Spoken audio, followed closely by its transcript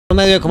Un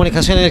medio de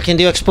comunicación en el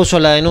Quindío expuso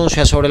la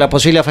denuncia sobre la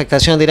posible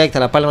afectación directa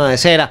a la palma de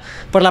cera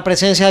por la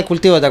presencia de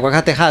cultivos de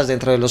aguacate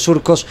dentro de los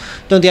surcos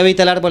donde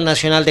habita el árbol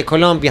nacional de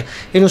Colombia,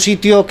 en un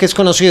sitio que es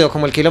conocido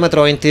como el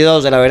kilómetro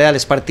 22 de la vereda del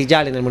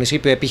Espartillal en el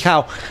municipio de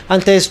Pijao.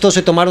 Ante esto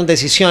se tomaron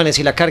decisiones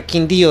y la CAR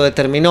Quindío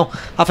determinó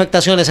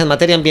afectaciones en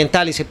materia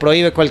ambiental y se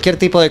prohíbe cualquier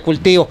tipo de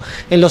cultivo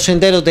en los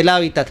senderos del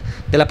hábitat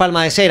de la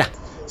palma de cera.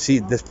 Sí,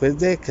 después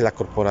de que la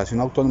Corporación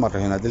Autónoma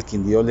Regional del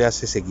Quindío le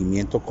hace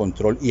seguimiento,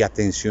 control y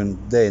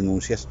atención de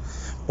denuncias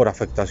por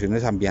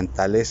afectaciones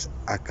ambientales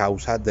a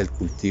causa del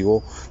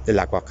cultivo del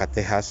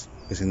aguacate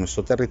pues en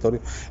nuestro territorio,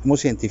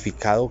 hemos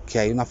identificado que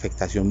hay una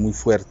afectación muy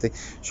fuerte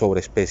sobre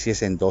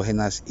especies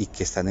endógenas y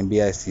que están en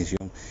vía de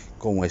extinción,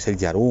 como es el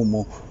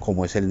yarumo,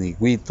 como es el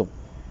nigüito.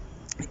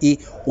 Y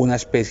una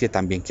especie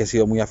también que ha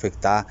sido muy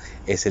afectada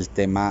es el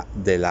tema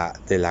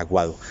del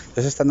aguado.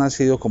 Entonces estas han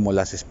sido como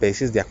las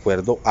especies de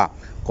acuerdo a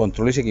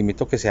control y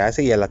seguimiento que se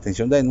hace y a la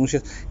atención de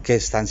denuncias que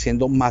están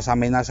siendo más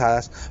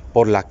amenazadas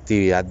por la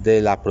actividad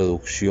de la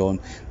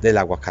producción del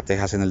aguacate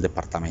en el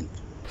departamento.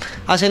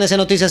 RCN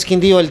Noticias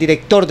Quindío, el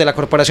director de la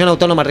Corporación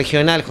Autónoma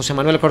Regional, José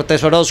Manuel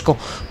Cortés Orozco,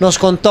 nos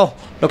contó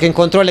lo que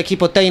encontró el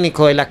equipo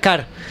técnico de la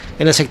CAR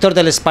en el sector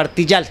del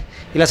Espartillal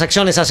y las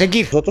acciones a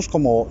seguir.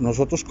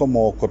 Nosotros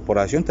como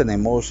corporación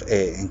tenemos,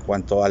 en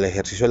cuanto al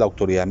ejercicio de la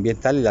autoridad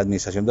ambiental y la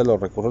administración de los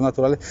recursos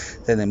naturales,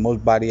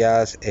 tenemos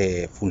varias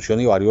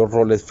funciones y varios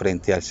roles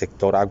frente al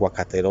sector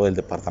aguacatero del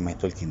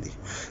departamento del Quindío.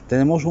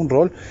 Tenemos un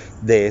rol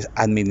de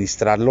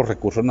administrar los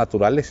recursos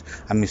naturales.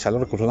 Administrar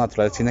los recursos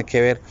naturales tiene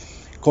que ver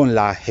con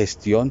la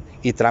gestión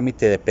y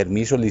trámite de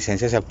permisos,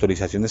 licencias y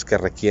autorizaciones que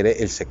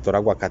requiere el sector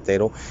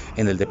aguacatero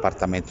en el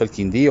departamento del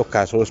Quindío,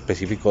 caso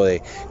específico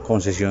de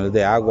concesiones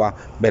de agua,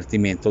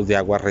 vertimientos de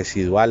aguas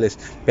residuales,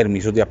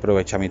 permisos de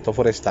aprovechamiento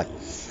forestal.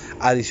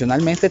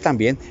 Adicionalmente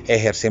también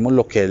ejercemos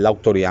lo que es la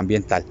autoridad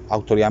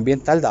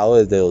ambiental dado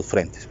desde dos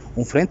frentes.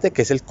 Un frente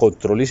que es el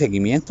control y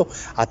seguimiento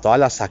a todas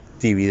las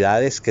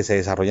actividades que se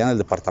desarrollan en el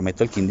departamento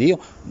del Quindío,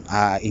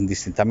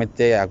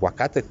 indistintamente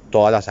aguacate,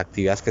 todas las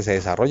actividades que se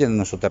desarrollan en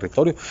nuestro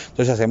territorio.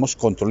 Entonces hacemos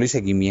control y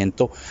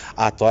seguimiento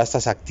a todas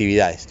estas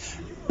actividades.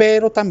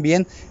 Pero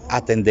también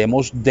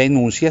atendemos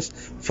denuncias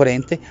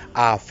frente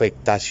a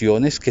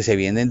afectaciones que se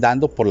vienen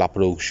dando por la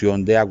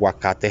producción de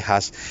aguacate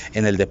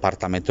en el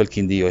departamento del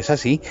Quindío. Es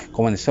así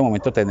como en este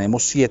momento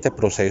tenemos 7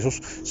 procesos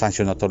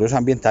sancionatorios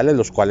ambientales,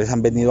 los cuales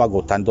han venido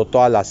agotando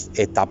todas las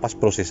etapas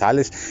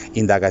procesales: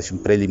 indagación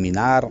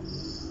preliminar,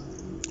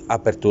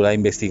 apertura de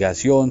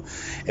investigación,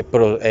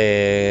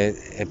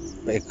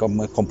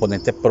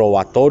 componente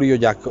probatorio,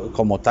 ya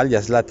como tal, ya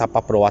es la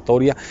etapa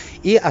probatoria,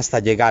 y hasta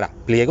llegar a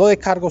pliego de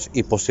cargos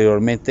y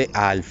posteriormente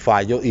al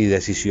fallo y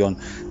decisión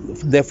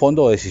de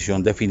fondo o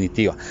decisión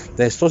definitiva.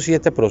 De estos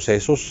 7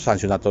 procesos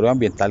sancionatorios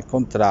ambiental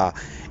contra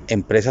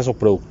empresas o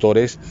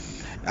productores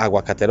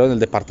aguacateros en el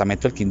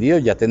departamento del Quindío,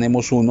 ya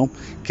tenemos uno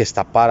que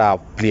está para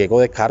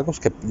pliego de cargos,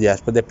 que ya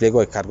después de pliego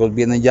de cargos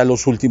vienen ya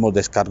los últimos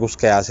descargos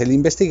que hace el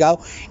investigado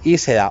y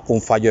se da un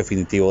fallo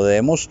definitivo.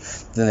 Debemos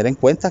tener en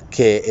cuenta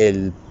que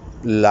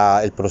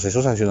el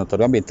proceso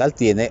sancionatorio ambiental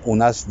tiene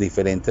unas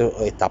diferentes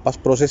etapas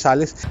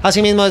procesales.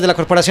 Asimismo, desde la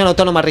Corporación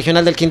Autónoma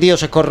Regional del Quindío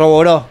se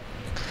corroboró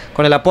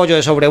con el apoyo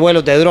de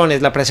sobrevuelos de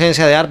drones la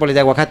presencia de árboles de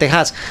aguacate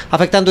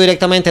afectando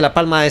directamente la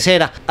palma de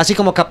cera, así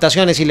como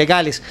captaciones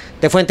ilegales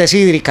de fuentes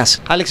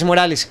hídricas. Alex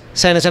Morales,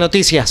 CNC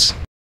Noticias.